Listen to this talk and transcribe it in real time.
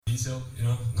detail,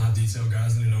 not detailed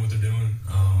guys that know what they're doing.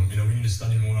 We need to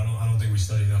study more. I don't think we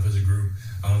study enough as a group.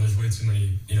 There's way too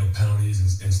many,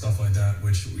 penalties and stuff like that,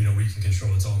 which, we can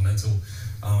control. It's all mental.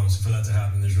 So for that to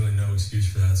happen, there's really no excuse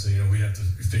for that. So, we have to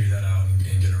figure that out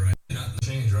and get it right. Not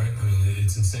change, right? I mean,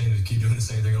 it's insane to keep doing the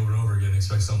same thing over and over again and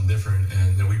expect something different.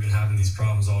 And we've been having these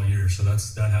problems all year. So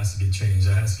that has to get changed.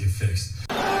 That has to get fixed.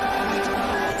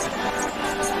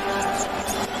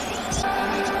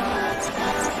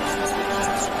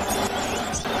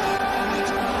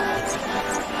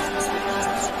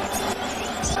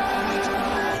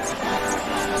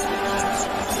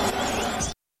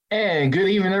 And good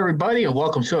evening, everybody, and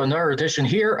welcome to another edition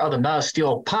here of the Metal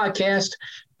Steel Podcast.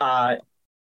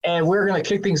 And we're going to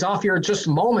kick things off here in just a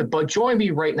moment. But join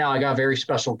me right now. I got a very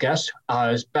special guest.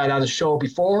 He's been on the show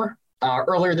before,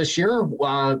 earlier this year.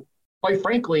 Quite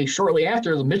frankly, shortly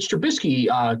after the Mitch Trubisky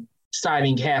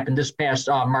signing happened this past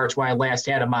March when I last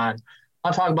had him on.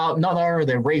 I'm talking about none other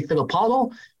than Ray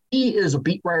Fittipaldo. He is a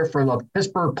beat writer for the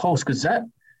Pittsburgh Post-Gazette.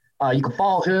 You can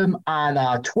follow him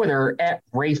on Twitter at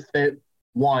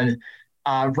RayFit1.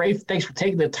 Ray, thanks for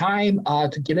taking the time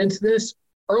to get into this.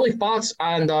 Early thoughts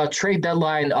on the trade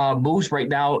deadline moves right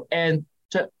now. And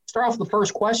to start off with the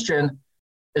first question,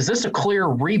 is this a clear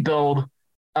rebuild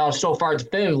so far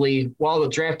definitively while the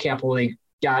draft capital they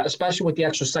got, especially with the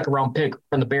extra second-round pick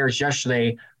from the Bears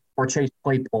yesterday for Chase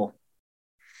Claypool?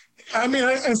 I mean,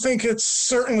 I think it's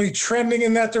certainly trending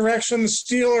in that direction. The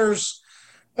Steelers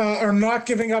are not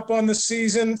giving up on the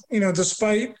season,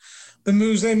 despite the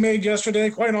moves they made yesterday.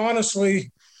 Quite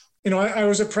honestly, I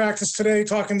was at practice today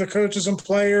talking to coaches and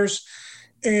players,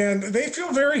 and they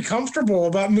feel very comfortable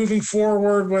about moving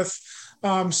forward with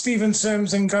Steven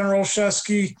Sims and Gunnar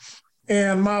Olszewski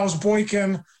and Miles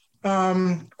Boykin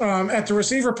at the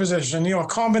receiver position. A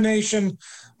combination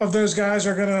of those guys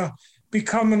are going to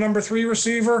become the number 3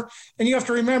 receiver. And you have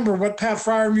to remember what Pat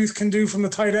Freiermuth can do from the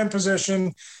tight end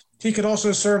position. He could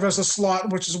also serve as a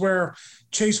slot, which is where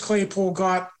Chase Claypool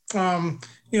got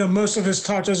most of his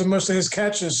touches and most of his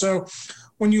catches. So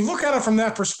when you look at it from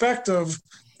that perspective,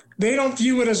 they don't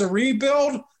view it as a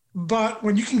rebuild, but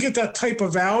when you can get that type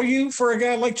of value for a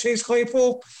guy like Chase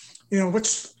Claypool,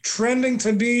 what's trending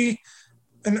to be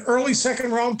an early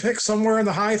second-round pick somewhere in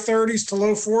the high 30s to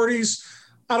low 40s,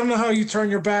 I don't know how you turn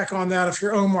your back on that if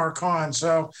you're Omar Khan.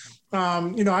 So,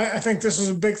 I think this is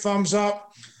a big thumbs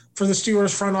up for the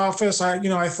Steelers front office. I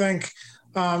think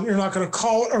you're not going to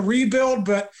call it a rebuild,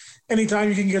 but anytime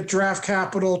you can get draft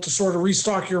capital to sort of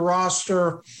restock your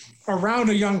roster around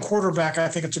a young quarterback, I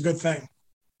think it's a good thing.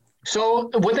 So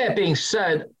with that being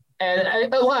said,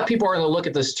 and a lot of people are going to look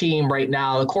at this team right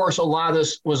now. Of course, a lot of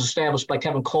this was established by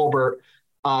Kevin Colbert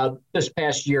this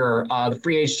past year, the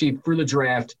free agency through the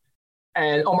draft.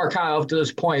 And Omar Khan, up to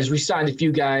this point, has re-signed a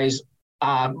few guys,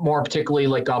 more particularly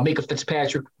like Micah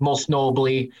Fitzpatrick, most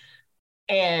notably.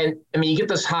 And, you get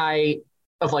this high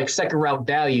of like second round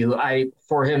value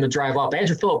for him to drive up.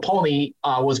 Andrew Filippone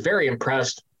was very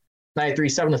impressed.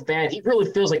 93.7 The Fan. He really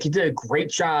feels like he did a great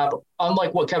job,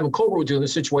 unlike what Kevin Colbert would do in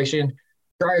this situation,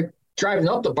 driving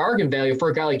up the bargain value for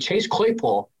a guy like Chase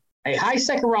Claypool. A high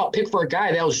second round pick for a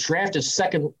guy that was drafted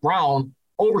second round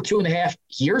over 2.5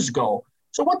 years ago.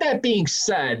 So with that being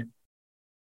said,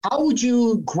 how would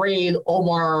you grade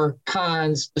Omar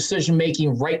Khan's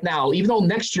decision-making right now, even though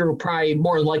next year will probably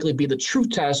more than likely be the true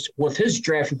test with his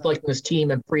draft reflecting his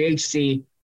team and free agency?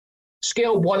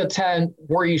 Scale 1 to 10,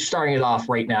 where are you starting it off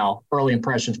right now? Early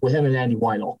impressions with him and Andy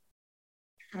Weidl.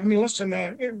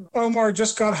 Listen, Omar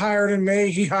just got hired in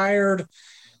May. He hired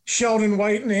Sheldon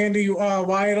White and Andy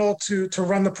Weidl to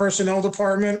run the personnel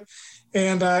department.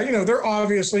 And, they're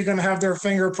obviously going to have their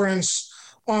fingerprints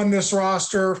on this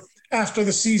roster after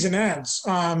the season ends.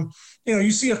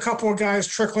 You see a couple of guys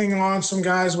trickling on, some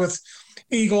guys with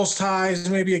Eagles ties,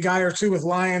 maybe a guy or two with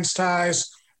Lions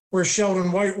ties, where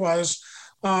Sheldon White was.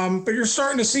 But you're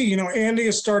starting to see, Andy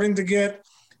is starting to get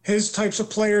his types of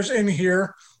players in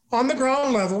here on the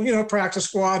ground level, practice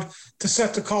squad, to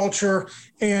set the culture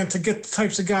and to get the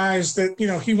types of guys that,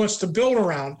 he wants to build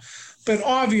around. But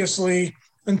obviously,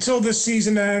 until this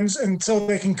season ends, until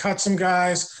they can cut some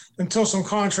guys, until some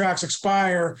contracts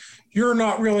expire, you're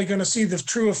not really going to see the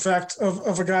true effect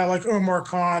of a guy like Omar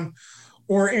Khan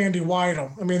or Andy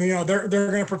Weidl. They're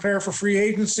going to prepare for free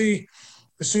agency.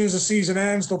 As soon as the season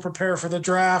ends, they'll prepare for the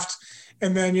draft.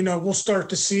 And then, we'll start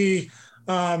to see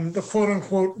the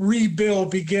quote-unquote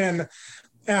rebuild begin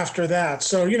after that.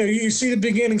 So, you see the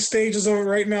beginning stages of it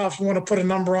right now. If you want to put a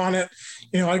number on it,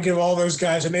 I'd give all those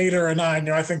guys an 8 or a 9.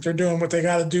 I think they're doing what they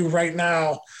got to do right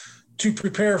now to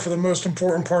prepare for the most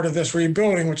important part of this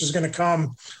rebuilding, which is going to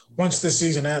come once this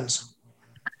season ends.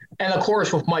 And of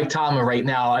course, with Mike Tomlin right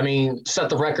now, I mean, set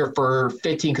the record for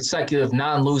 15 consecutive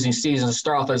non-losing seasons to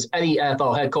start off as any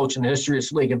NFL head coach in the history of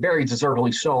this league, and very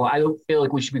deservedly so. I don't feel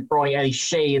like we should be throwing any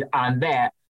shade on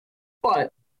that.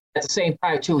 But at the same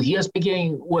time, too, he is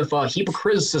beginning with a heap of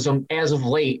criticism as of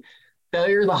late.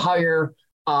 Failure to hire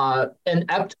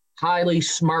inept, highly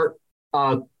smart,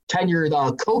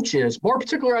 tenured coaches, more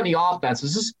particularly on the offense.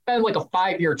 This has been like a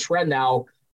 5-year trend now.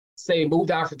 They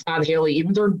moved out for Todd Haley,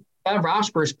 even during Ben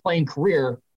Roethlisberger's playing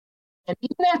career. And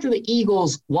even after the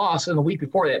Eagles lost in the week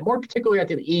before that, more particularly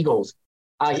after the Eagles,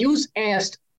 he was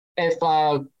asked if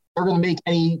they're going to make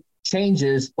any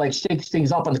changes, like shake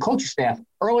things up on the coaching staff.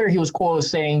 Earlier, he was quoted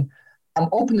as saying, "I'm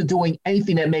open to doing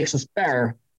anything that makes us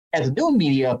better." At the new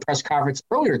media press conference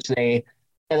earlier today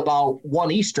at about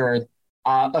 1 Eastern,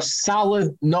 a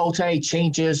solid no to any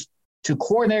changes to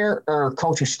coordinator or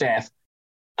coaching staff.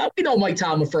 We know Mike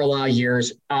Tomlin for a lot of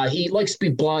years. He likes to be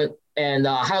blunt and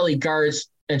highly guards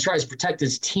and tries to protect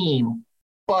his team.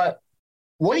 But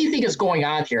what do you think is going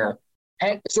on here?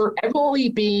 Is there evidently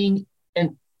being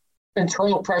an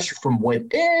internal pressure from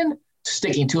within,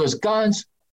 sticking to his guns?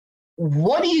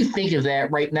 What do you think of that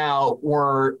right now,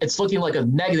 where it's looking like a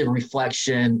negative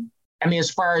reflection? I mean, as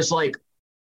far as like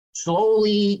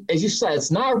slowly, as you said,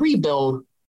 it's not a rebuild,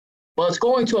 but it's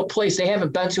going to a place they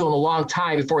haven't been to in a long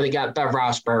time before they got Ben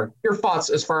Roethlisberger. Your thoughts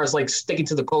as far as like sticking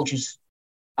to the coach's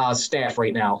staff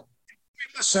right now?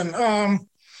 Listen,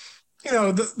 you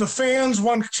know, the fans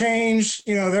want change.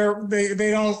 You know, they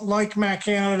don't like Matt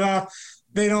Canada.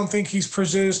 They don't think he's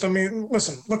produced. I mean,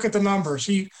 listen, look at the numbers.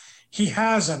 He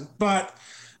hasn't. But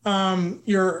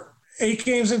you're 8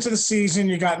 games into the season.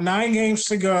 You got 9 games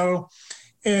to go,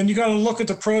 and you got to look at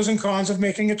the pros and cons of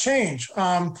making a change.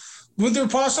 Would there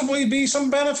possibly be some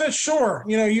benefits? Sure.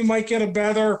 You know, you might get a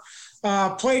better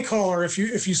play caller if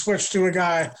you switch to a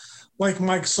guy like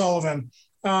Mike Sullivan.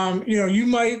 You know, you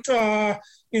might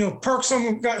perk some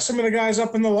of the guys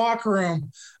up in the locker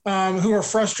room who are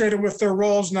frustrated with their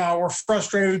roles now or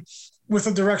frustrated with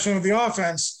the direction of the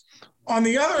offense. On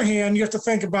the other hand, you have to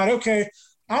think about, okay,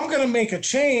 I'm going to make a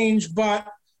change, but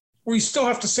we still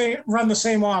have to run the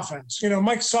same offense. You know,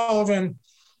 Mike Sullivan,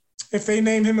 if they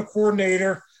named him a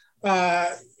coordinator,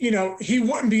 he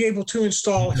wouldn't be able to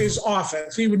install his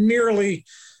offense. He would merely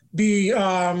be,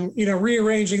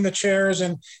 rearranging the chairs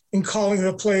and calling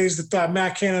the plays that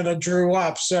Matt Canada drew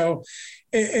up. So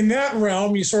in that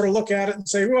realm, you sort of look at it and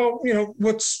say, well, you know,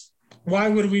 why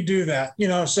would we do that? You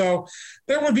know, so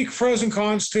there would be pros and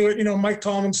cons to it. You know, Mike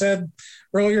Tomlin said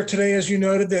earlier today, as you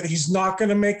noted, that he's not going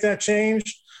to make that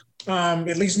change,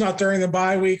 at least not during the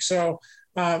bye week. So,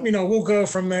 we'll go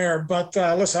from there. But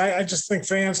listen, I just think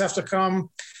fans have to come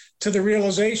to the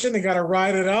realization they got to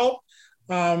ride it out.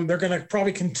 They're going to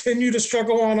probably continue to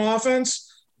struggle on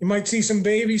offense. You might see some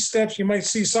baby steps. You might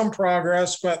see some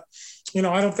progress, but, you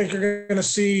know, I don't think you're going to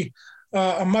see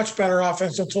a much better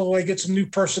offense until they get some new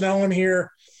personnel in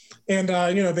here. And,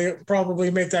 they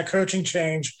probably make that coaching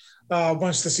change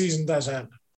once the season does end.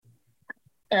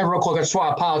 And real quick, I just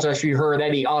want to apologize if you heard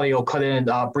any audio cut in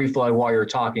briefly while you were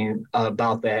talking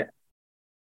about that.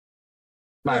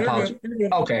 My apologies.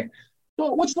 Okay.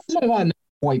 So which leads me on that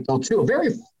point, though, too. A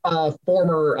very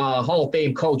former Hall of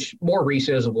Fame coach, more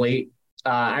recent as of late.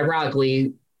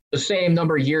 Ironically, the same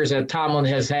number of years that Tomlin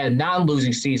has had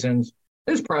non-losing seasons.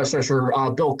 His predecessor,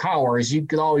 Bill Cowher, you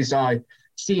could always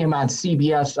see him on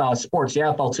CBS Sports, the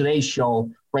NFL Today show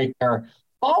right there.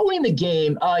 Following the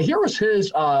game, here was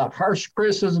his harsh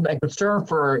criticism and concern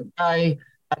for a guy.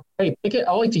 Hey, Pickett,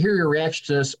 I'd like to hear your reaction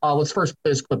to this. Let's first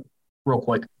play this clip real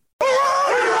quick.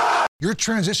 You're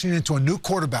transitioning into a new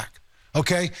quarterback,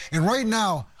 okay? And right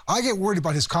now, I get worried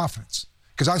about his confidence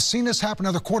because I've seen this happen to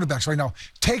other quarterbacks right now.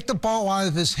 Take the ball out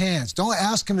of his hands. Don't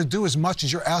ask him to do as much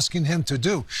as you're asking him to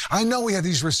do. I know we have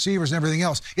these receivers and everything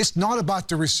else. It's not about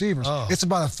the receivers. It's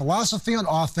about a philosophy on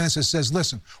offense that says,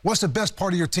 listen, what's the best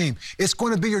part of your team? It's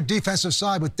going to be your defensive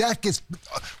side, but that gets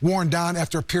worn down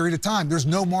after a period of time. There's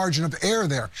no margin of error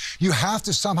there. You have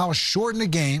to somehow shorten the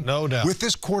game with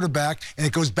this quarterback, and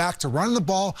it goes back to running the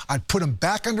ball. I'd put him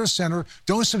back under center.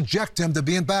 Don't subject him to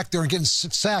being back there and getting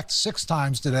sacked 6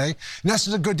 times today. And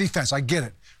that's a good defense. I get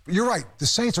it. But you're right. The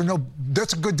Saints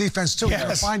that's a good defense too. Yes.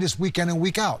 They're fine this week in and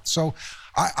week out. So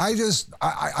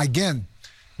again,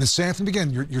 been saying from the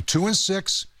beginning, you're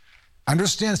 2-6.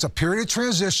 Understand it's a period of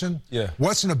transition. Yeah.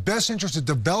 What's in the best interest to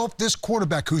develop this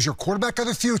quarterback, who's your quarterback of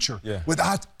the future,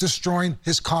 without destroying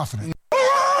his confidence.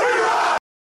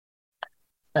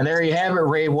 And there you have it,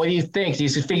 Ray. What do you think? Do you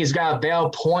think he's got a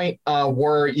valid point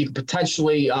where you could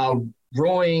potentially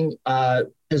ruin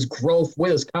his growth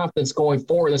with his confidence going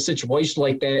forward in a situation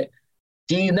like that?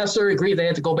 Do you necessarily agree they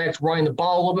have to go back to running the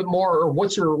ball a little bit more, or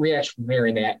what's your reaction from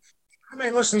hearing that? I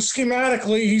mean, listen,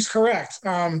 schematically, he's correct.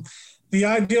 The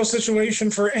ideal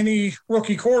situation for any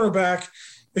rookie quarterback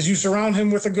is you surround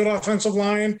him with a good offensive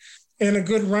line and a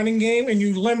good running game, and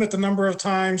you limit the number of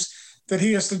times that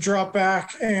he has to drop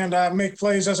back and make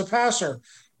plays as a passer.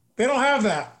 They don't have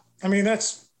that. I mean,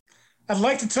 I'd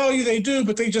like to tell you they do,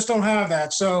 but they just don't have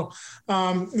that. So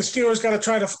the Steelers got to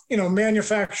try to,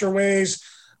 manufacture ways,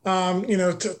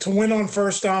 to win on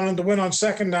first down and to win on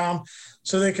second down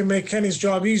so they can make Kenny's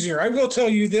job easier. I will tell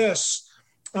you this,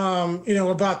 about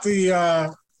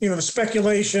the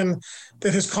speculation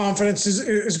that his confidence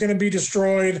is going to be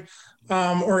destroyed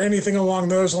or anything along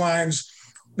those lines.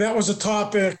 That was a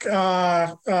topic in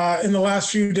the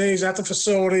last few days at the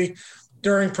facility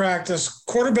during practice.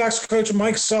 Quarterbacks coach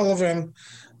Mike Sullivan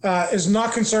is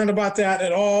not concerned about that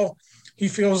at all. He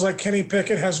feels like Kenny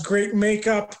Pickett has great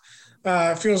makeup.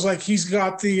 Feels like he's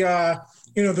got the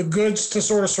goods to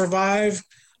sort of survive,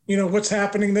 what's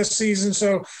happening this season.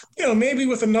 So, maybe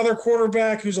with another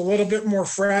quarterback who's a little bit more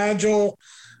fragile,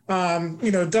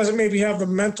 doesn't maybe have the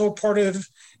mental part of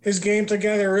his game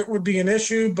together, it would be an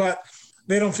issue, but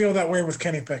they don't feel that way with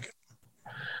Kenny Pickett.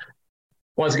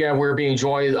 Once again, we're being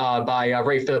joined by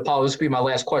Ray Fittipaldi. This will be my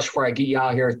last question before I get you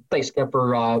out here. Thanks again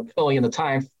for filling in the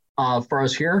time for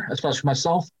us here, especially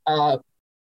myself. On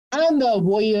the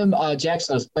William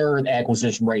Jackson third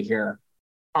acquisition right here,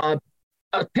 a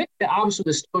pick that obviously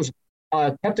the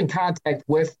Steelers kept in contact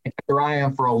with and kept their eye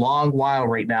on for a long while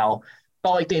right now.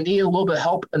 Felt like they needed a little bit of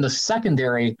help in the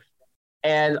secondary.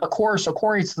 And, of course,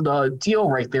 according to the deal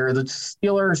right there, the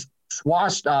Steelers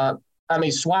swapped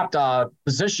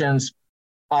positions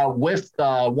with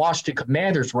the Washington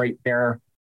Commanders right there.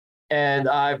 And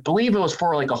I believe it was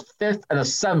for like a 5th and a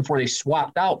 7th where they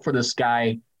swapped out for this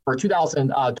guy for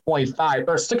 2025,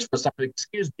 or 6%,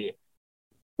 excuse me.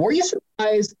 Were you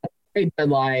surprised at the trade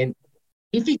deadline?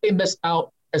 Do you think they missed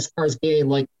out as far as getting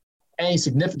like any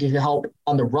significant help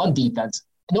on the run defense?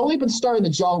 I know they've been starting to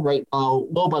gel right now,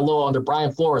 little by little, under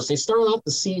Brian Flores. They started off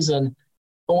the season,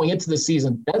 going into the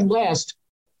season, dead last,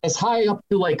 as high up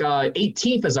to like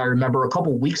 18th, as I remember, a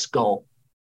couple weeks ago.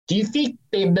 Do you think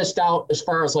they missed out as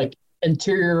far as like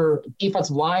interior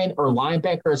defensive line or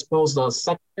linebacker as opposed to the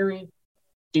secondary?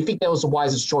 Do you think that was the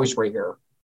wisest choice right here?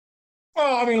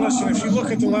 Well, I mean, listen, if you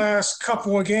look at the last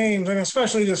couple of games, and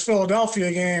especially this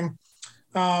Philadelphia game,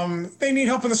 they need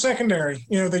help in the secondary.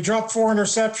 They dropped 4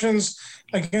 interceptions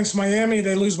against Miami.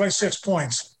 They lose by 6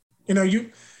 points.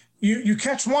 You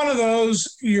catch one of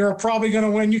those, you're probably going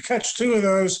to win. You catch 2 of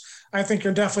those, I think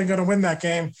you're definitely going to win that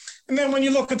game. And then when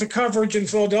you look at the coverage in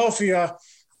Philadelphia,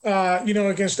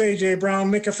 against A.J.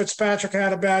 Brown, Micah Fitzpatrick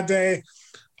had a bad day.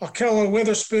 Ahkello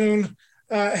Witherspoon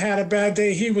had a bad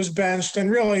day. He was benched.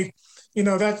 And really,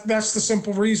 that's the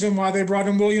simple reason why they brought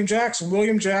in William Jackson.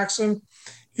 William Jackson,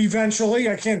 eventually,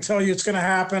 I can't tell you it's going to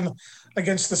happen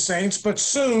against the Saints, but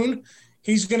soon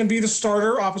he's going to be the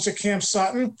starter opposite Cam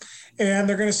Sutton, and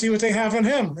they're going to see what they have in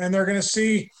him. And they're going to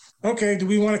see, okay, do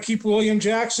we want to keep William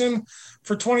Jackson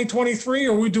for 2023,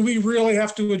 or do we really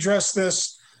have to address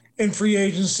this in free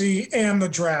agency and the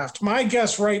draft? My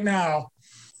guess right now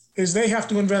is they have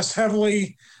to invest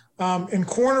heavily in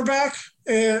cornerback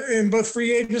in both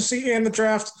free agency and the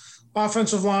draft,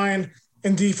 offensive line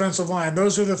and defensive line.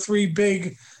 Those are the 3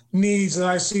 big needs that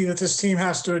I see that this team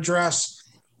has to address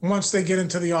once they get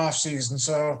into the offseason.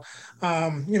 So,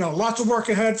 lots of work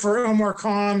ahead for Omar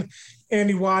Khan,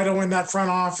 Andy Wido in that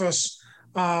front office.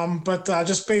 But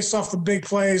just based off the big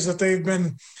plays that they've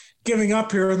been giving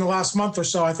up here in the last month or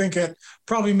so, I think it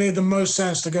probably made the most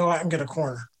sense to go out and get a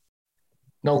corner.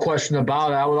 No question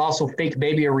about it. I would also think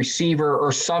maybe a receiver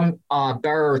or some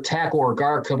better tackle or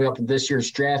guard coming up in this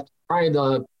year's draft, trying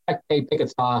to protect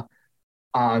Pickett's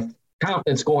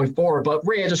confidence going forward. But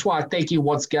Ray, I just want to thank you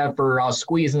once again for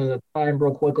squeezing the time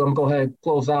real quick. I'm going to go ahead and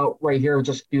close out right here in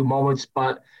just a few moments.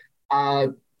 But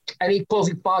any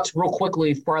closing thoughts real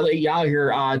quickly before I let you out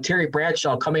here? Terry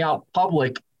Bradshaw coming out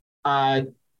public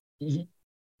in an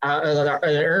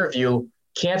interview,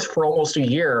 canceled for almost a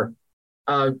year.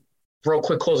 Real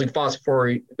quick closing thoughts before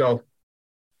we go.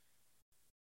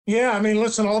 Yeah, I mean,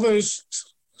 listen, all those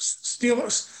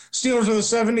Steelers of the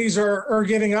 70s are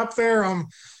getting up there. I'm,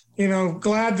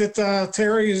 glad that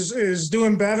Terry is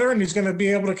doing better and he's going to be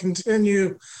able to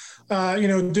continue,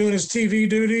 doing his TV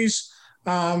duties.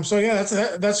 So, yeah,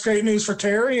 that's great news for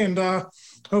Terry. And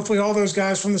hopefully all those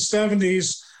guys from the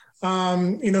 70s,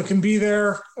 can be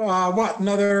there,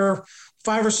 another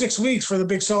 5 or 6 weeks for the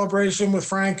big celebration with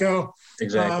Franco.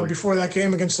 Exactly. Before that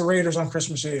game against the Raiders on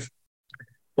Christmas Eve.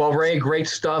 Well, Ray, great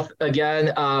stuff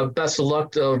again. Best of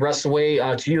luck the rest of the way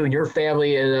to you and your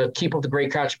family, and keep up the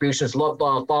great contributions. Love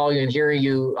following and hearing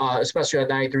you, especially on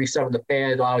 93.7 The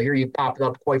Fan. I'll hear you popping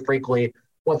up quite frequently.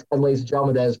 Once again, ladies and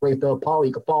gentlemen, that is Ray Filippo.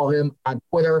 You can follow him on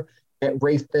Twitter at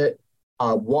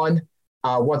RayFit1.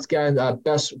 Once again,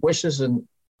 best wishes and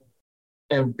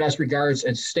best regards,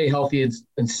 and stay healthy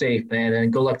and safe, man.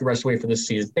 And good luck the rest of the way for this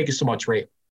season. Thank you so much, Ray.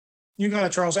 You got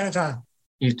it, Charles. Anytime.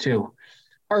 You too.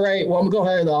 All right. Well, I'm going to go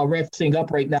ahead and wrap this thing up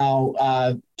right now.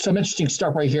 Some interesting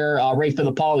stuff right here. Ray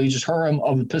Filippo, you just heard him,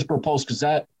 of the Pittsburgh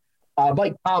Post-Gazette.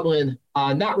 Mike Tomlin,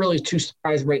 not really too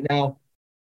surprised right now,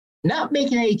 not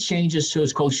making any changes to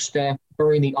his coaching staff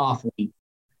during the off week.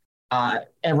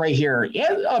 And right here,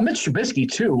 Mitch Trubisky,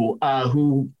 too,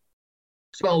 who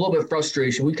spent a little bit of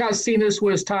frustration. We've kind of seen this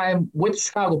with his time with the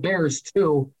Chicago Bears,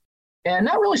 too. And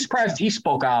not really surprised he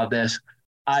spoke out of this.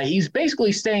 He's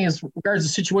basically saying, as regards to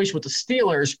the situation with the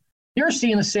Steelers, you're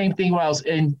seeing the same thing when I was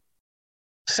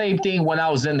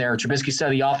in there. Trubisky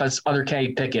said the offense under Kenny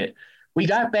Pickett. We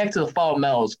got back to the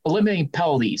fundamentals, eliminating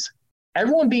penalties,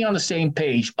 everyone being on the same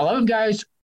page, 11 guys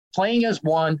playing as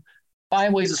one,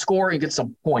 find ways to score and get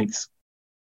some points.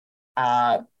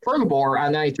 Furthermore,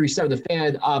 on 93.7 The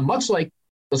Fan, much like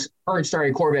the current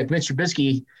starting quarterback, Mitch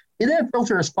Trubisky, he didn't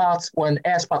filter his thoughts when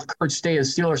asked about the current state of the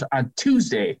Steelers on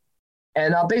Tuesday.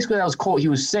 And basically that was a quote he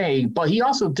was saying, but he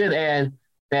also did add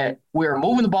that we're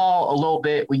moving the ball a little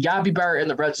bit. We got to be better in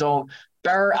the red zone,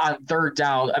 better on third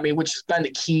down. I mean, which has been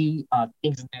the key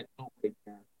things in that note right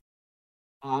there.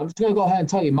 I'm just going to go ahead and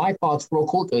tell you my thoughts real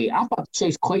quickly. I thought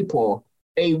Chase Claypool,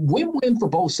 a win-win for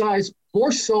both sides,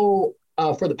 more so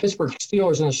for the Pittsburgh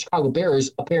Steelers and the Chicago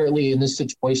Bears, apparently in this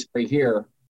situation right here.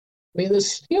 I mean, the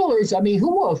Steelers,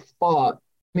 who would have thought?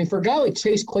 For a guy like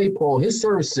Chase Claypool, his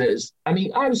services,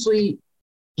 obviously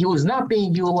he was not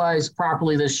being utilized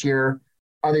properly this year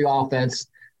on the offense.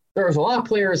 There was a lot of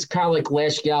players kind of like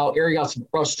lashing out, airing out some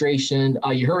frustration.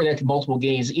 You heard that in multiple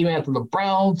games, even after the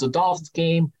Browns, the Dolphins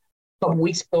game a couple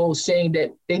weeks ago, saying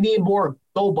that they need more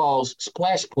go balls,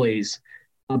 splash plays,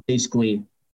 basically.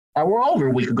 We're over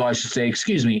a week ago, I should say,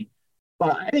 excuse me.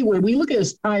 But anyway, we look at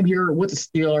his time here with the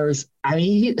Steelers.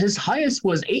 His highest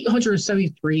was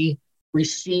 873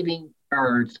 receiving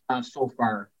yards so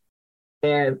far.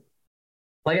 And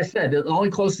like I said, the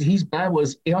only closest he's been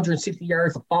was 860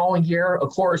 yards the following year.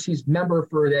 Of course, he's a member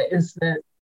for that incident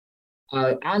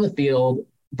on the field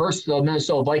versus the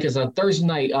Minnesota Vikings on Thursday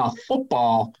night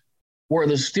football, where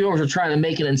the Steelers are trying to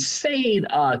make an insane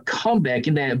comeback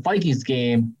in that Vikings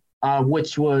game,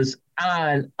 which was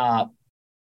on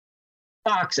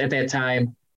Fox at that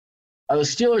time. The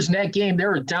Steelers in that game, they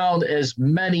were down as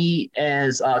many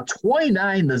as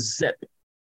 29-0.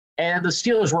 And the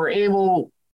Steelers were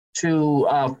able to,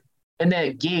 in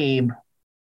that game,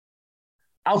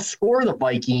 outscore the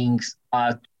Vikings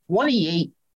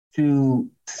 28-7.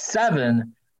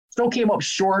 Still came up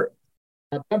short.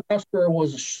 Ben Presper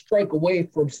was a strike away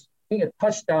from getting a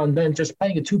touchdown, then just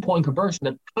playing a 2-point conversion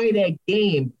to tie that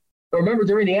game. But remember,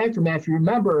 during the aftermath, you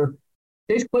remember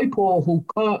Chase Claypool, who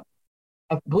caught,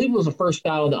 I believe it was a first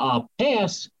down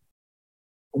pass,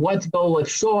 went to go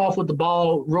show off with the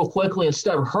ball real quickly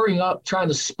instead of hurrying up, trying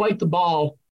to spike the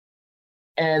ball,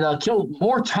 and killed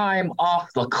more time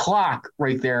off the clock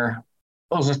right there.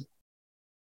 It was a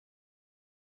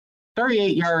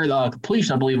 38-yard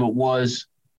completion, I believe it was.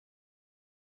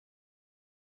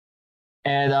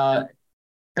 And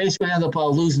basically ended up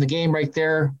losing the game right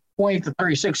there,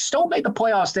 28-36. Still made the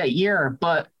playoffs that year,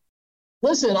 but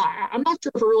listen, I'm not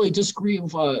sure if I really disagree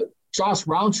with Josh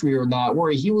Roundtree or not,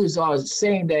 where he was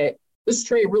saying that this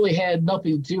trade really had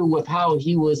nothing to do with how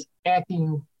he was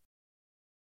acting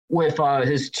with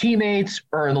his teammates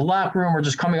or in the locker room, or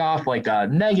just coming off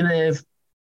negative.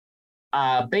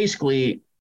 Basically,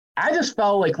 I just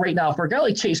felt like right now, for a guy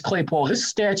like Chase Claypool, his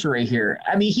stature right here,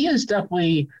 he has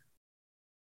definitely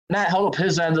not held up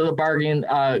his end of the bargain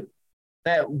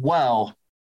that well.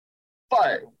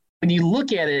 But when you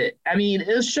look at it,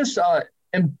 it's just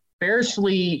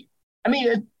embarrassingly.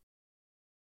 It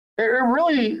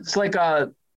really is kind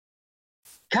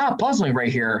of puzzling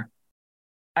right here.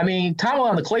 Tomlin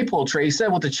on the Claypool trade said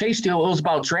with the Chase deal, it was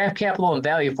about draft capital and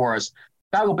value for us.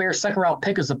 Chicago Bears second-round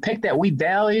pick is a pick that we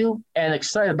value and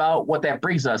excited about what that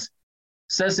brings us.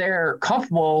 Says they're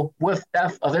comfortable with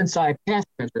depth of inside pass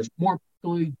catchers. More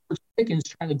particularly, Pickens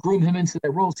trying to groom him into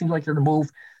that role. Seems like they're going to move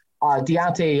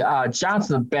Deontay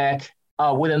Johnson back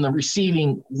within the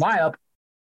receiving lineup.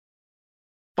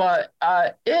 But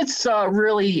it's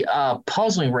really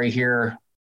puzzling right here,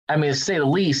 to say the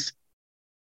least,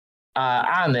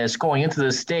 on this going into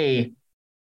this day.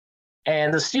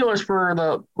 And the Steelers, for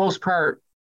the most part,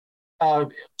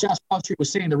 Josh Austria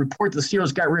was saying the report the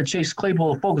Steelers got rid of Chase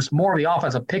Claypool to focus more on the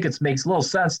offensive pickets makes little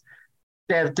sense.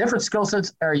 They have different skill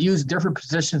sets and are used in different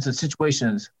positions and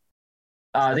situations.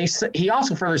 He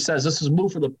also further says this is a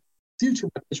move for the future,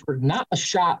 but it's not a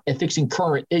shot at fixing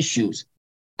current issues.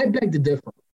 I beg to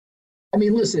differ. I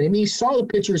mean, listen, you saw the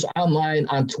pictures online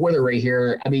on Twitter right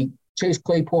here. I mean, Chase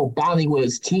Claypool bonding with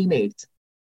his teammates.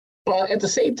 But at the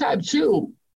same time,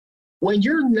 too, when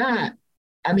you're not,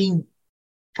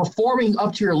 performing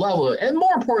up to your level, and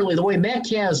more importantly, the way Matt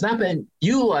Canada has not been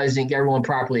utilizing everyone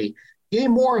properly,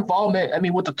 getting more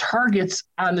involvement, with the targets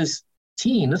on this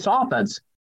team, this offense,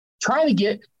 trying to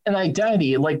get an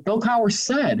identity, like Bill Cowher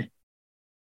said.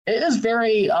 It is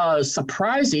very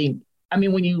surprising.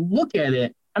 When you look at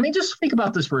it, just think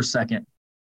about this for a second.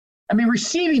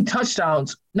 Receiving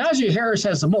touchdowns, Najee Harris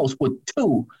has the most with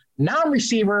 2.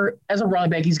 Non-receiver, as a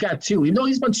running back, he's got 2. Even though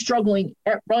he's been struggling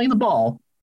at running the ball,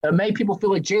 many people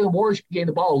feel like Jalen Warren should be getting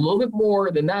the ball a little bit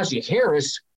more than Najee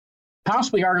Harris,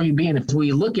 possibly arguably being if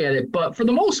we look at it. But for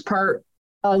the most part,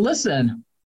 listen,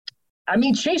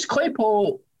 Chase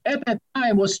Claypool at that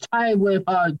time was tied with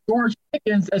George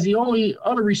Pickens as the only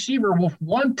other receiver with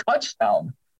 1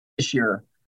 touchdown this year.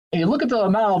 And you look at the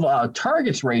amount of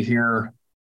targets right here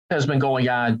that has been going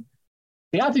on.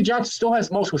 Deontay Johnson still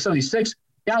has most with 76.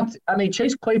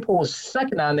 Chase Claypool was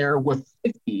second on there with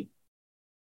 50.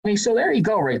 So there you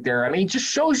go right there. It just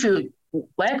shows you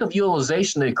lack of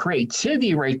utilization, the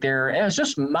creativity right there. And it's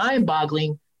just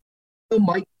mind-boggling that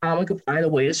Mike Tomlin could find a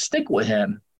way to stick with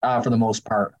him for the most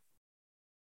part.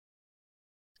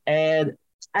 And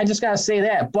I just got to say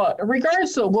that. But in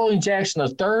regards to William Jackson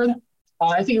III,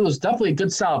 I think it was definitely a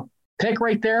good, solid pick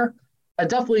right there. I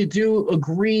definitely do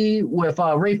agree with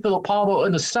Ray Filippo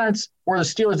in the sense where the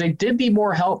Steelers, they did need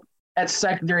more help at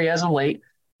secondary as of late.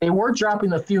 They were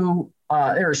dropping a few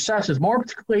interceptions, more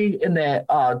particularly in that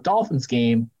Dolphins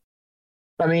game.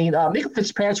 Mika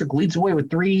Fitzpatrick leads away with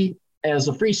 3 as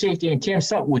a free safety, and Cam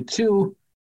Sutton with 2.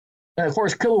 And, of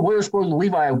course, Killer Witherspoon and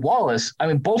Levi Wallace.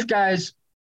 Both guys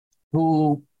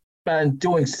who been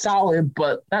doing solid,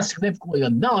 but not significantly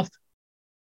enough.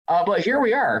 But here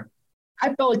we are.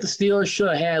 I felt like the Steelers should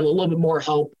have had a little bit more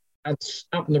help on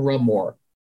stopping the run more.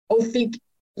 I don't think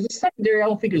the secondary,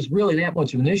 is really that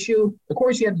much of an issue. Of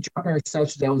course, you had the drop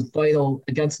interception that was vital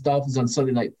against the Dolphins on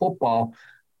Sunday Night Football,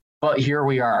 but here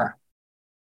we are.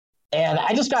 And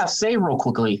I just got to say real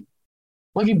quickly,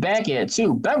 looking back at it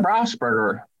too, Ben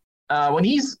Roethlisberger, when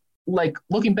he's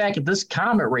looking back at this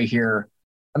comment right here,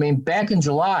 back in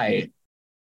July,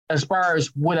 as far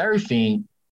as with everything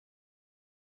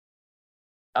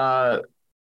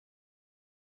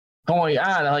going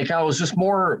on, I was just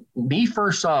more me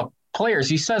first players.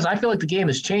 He says, I feel like the game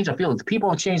has changed. I feel like the people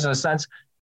have changed in a sense.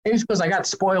 Maybe it's because I got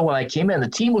spoiled when I came in. The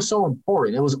team was so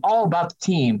important. It was all about the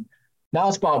team. Now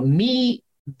it's about me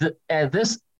and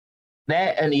this,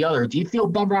 that, and the other. Do you feel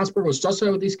Ben Roethlisberger was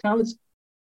justified with these comments?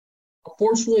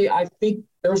 Unfortunately, I think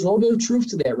there's a little bit of truth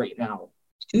to that right now.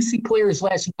 You see players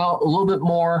lashing out a little bit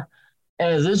more,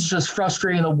 and this is just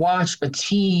frustrating to watch a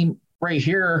team right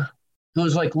here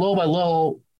who's little by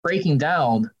little breaking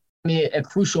down at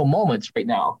crucial moments right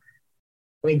now.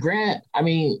 Grant,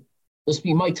 this will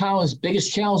be Mike Tomlin's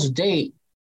biggest challenge to date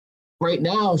right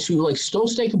now to still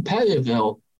stay competitive,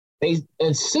 though. They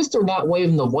insist they're not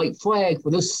waving the white flag for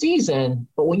this season,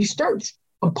 but when you start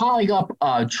compiling up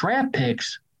draft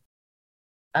picks,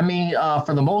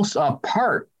 for the most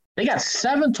part, they got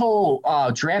 7 total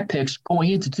draft picks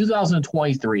going into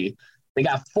 2023. They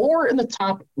got 4 in the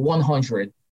top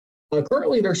 100.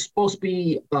 Currently, they're supposed to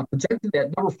be projected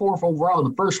at number 4 overall in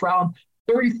the first round,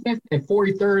 35th and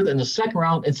 43rd in the second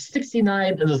round, and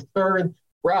 69th in the third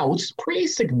round, which is pretty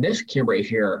significant right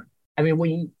here. When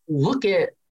you look at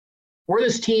where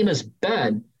this team has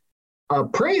been,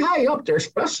 pretty high up there,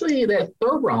 especially that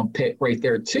third-round pick right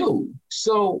there, too.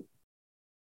 So,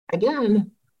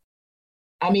 again,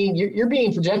 you're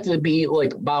being projected to be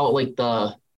about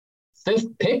the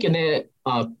 5th pick in that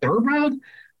third round.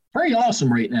 Very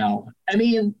awesome right now.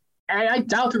 I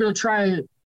doubt they're going to try and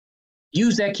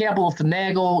use that capital to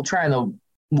finagle, trying to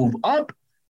move up.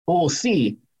 But we'll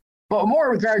see. But more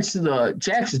in regards to the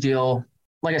Jackson deal,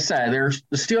 like I said,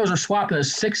 the Steelers are swapping a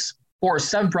 6th or a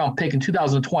 7th round pick in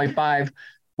 2025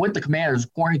 with the Commanders,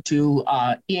 according to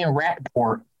Ian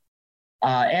Rappaport.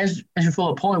 As your full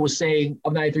opponent was saying,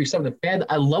 of 93.7 The Fan,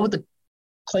 I love what the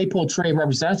Claypool trade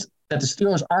represents, that the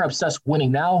Steelers are obsessed with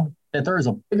winning now, that there is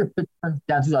a bigger picture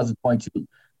down 2022.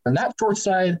 From that short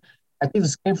side, I think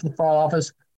this came from the front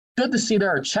office. Good to see there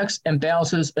are checks and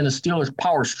balances in the Steelers'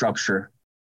 power structure.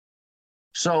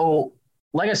 So,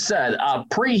 like I said,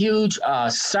 pretty huge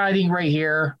signing right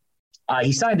here.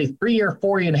 He signed a 3-year,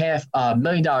 $40.5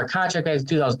 million contract back in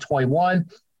 2021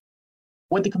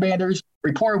 with the Commanders.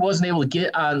 Reporter wasn't able to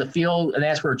get on the field and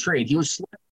ask for a trade. He was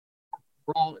selected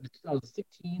overall in the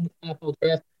 2016 NFL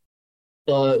draft,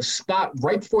 the spot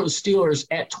right before the Steelers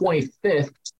at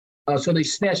 25th. So they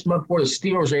snatched him up before the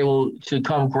Steelers were able to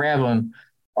come grab him,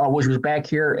 which was back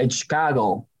here in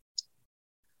Chicago.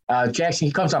 Jackson,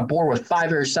 he comes on board with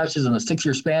 5 interceptions in a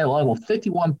 6-year span, along with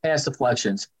 51 pass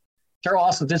deflections. Carroll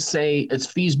also did say it's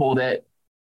feasible that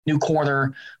new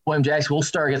corner William Jackson will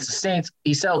start against the Saints.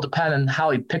 He said it'll depend on how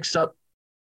he picks up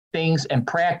things in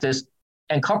practice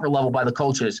and comfort level by the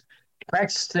coaches.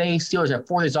 Practice today, Steelers have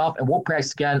 4 days off and won't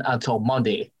practice again until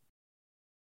Monday.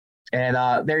 And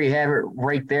there you have it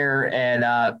right there. And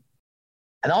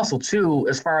also, too,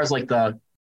 as far as like the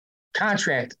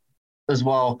contract as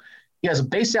well, he has a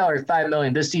base salary of $5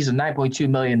 million this season, $9.2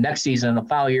 million next season, a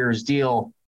 5 years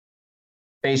deal,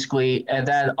 basically. And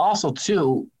then also,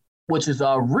 too, which is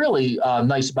really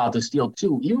nice about this deal,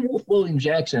 too, even with William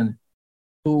Jackson,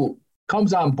 who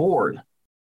comes on board,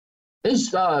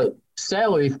 his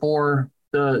salary for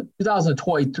the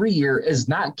 2023 year is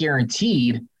not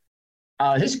guaranteed.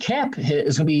 His cap hit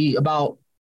is going to be about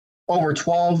over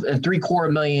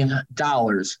 $12.75 million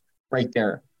right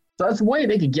there. So that's the way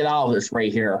they could get out of this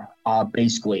right here,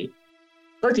 basically.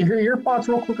 I'd like to hear your thoughts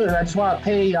real quickly. I just want to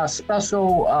pay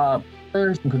special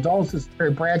prayers and condolences to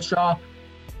Terry Bradshaw.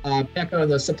 Back on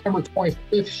the September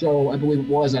 25th show, I believe it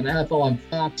was, on NFL on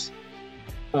Fox,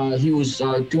 he was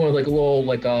doing like a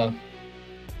little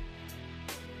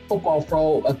football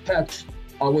throw, a catch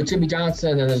with Jimmy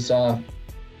Johnson and his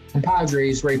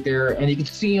compadres right there, and you can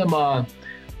see him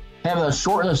having a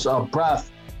shortness of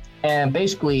breath, and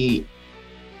basically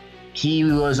he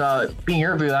was being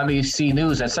interviewed on NBC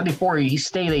News. At 74, he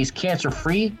stated he's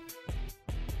cancer-free,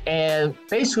 and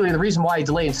basically the reason why he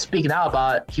delayed speaking out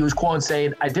about it, he was quoted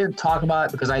saying, "I didn't talk about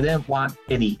it because I didn't want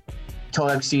pity,"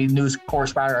 told NBC News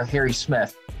correspondent Harry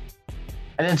Smith.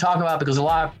 "I didn't talk about it because a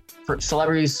lot of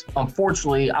celebrities,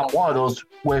 unfortunately, I'm one of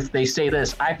those, they say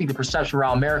this, I think the perception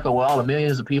around America with all the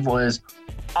millions of people is,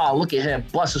 oh, look at him,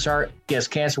 bless his heart, he has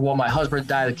cancer. Well, my husband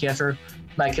died of cancer.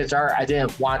 My kids are, I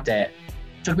didn't want that.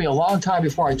 It took me a long time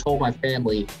before I told my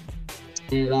family."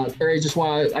 And Terry,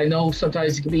 I know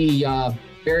sometimes it can be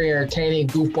very entertaining,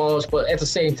 goofballs, but at the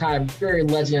same time, very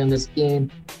legend in this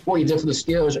game. What you did for the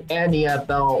Steelers and the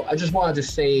NFL. I just wanted to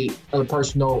say, on a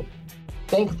personal note,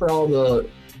 thank you for all the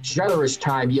generous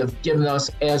time you have given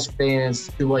us as fans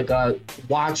to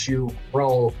watch you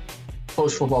grow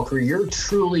post-football career. You're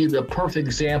truly the perfect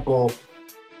example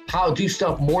how to do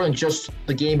stuff more than just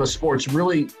the game of sports.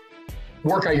 Really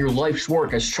work on your life's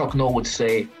work, as Chuck Noll would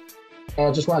say. And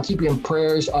I just want to keep you in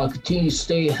prayers. Continue to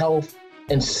stay healthy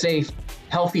and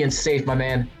safe, my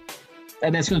man.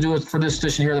 And that's going to do it for this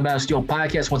edition here of the Man of Steel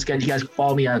podcast. Once again, you guys can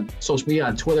follow me on social media,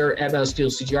 on Twitter at Man of Steel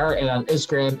CGR, and on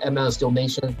Instagram at Man of Steel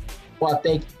Nation. I want to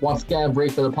thank once again Ray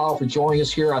Filipowell for joining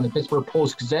us here on the Pittsburgh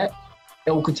Post-Gazette.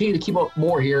 And we'll continue to keep up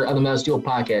more here on the Man of Steel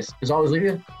podcast. As always, leave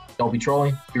you. Don't be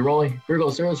trolling, be rolling. Here we go,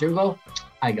 serious. Here we go.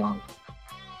 I gone.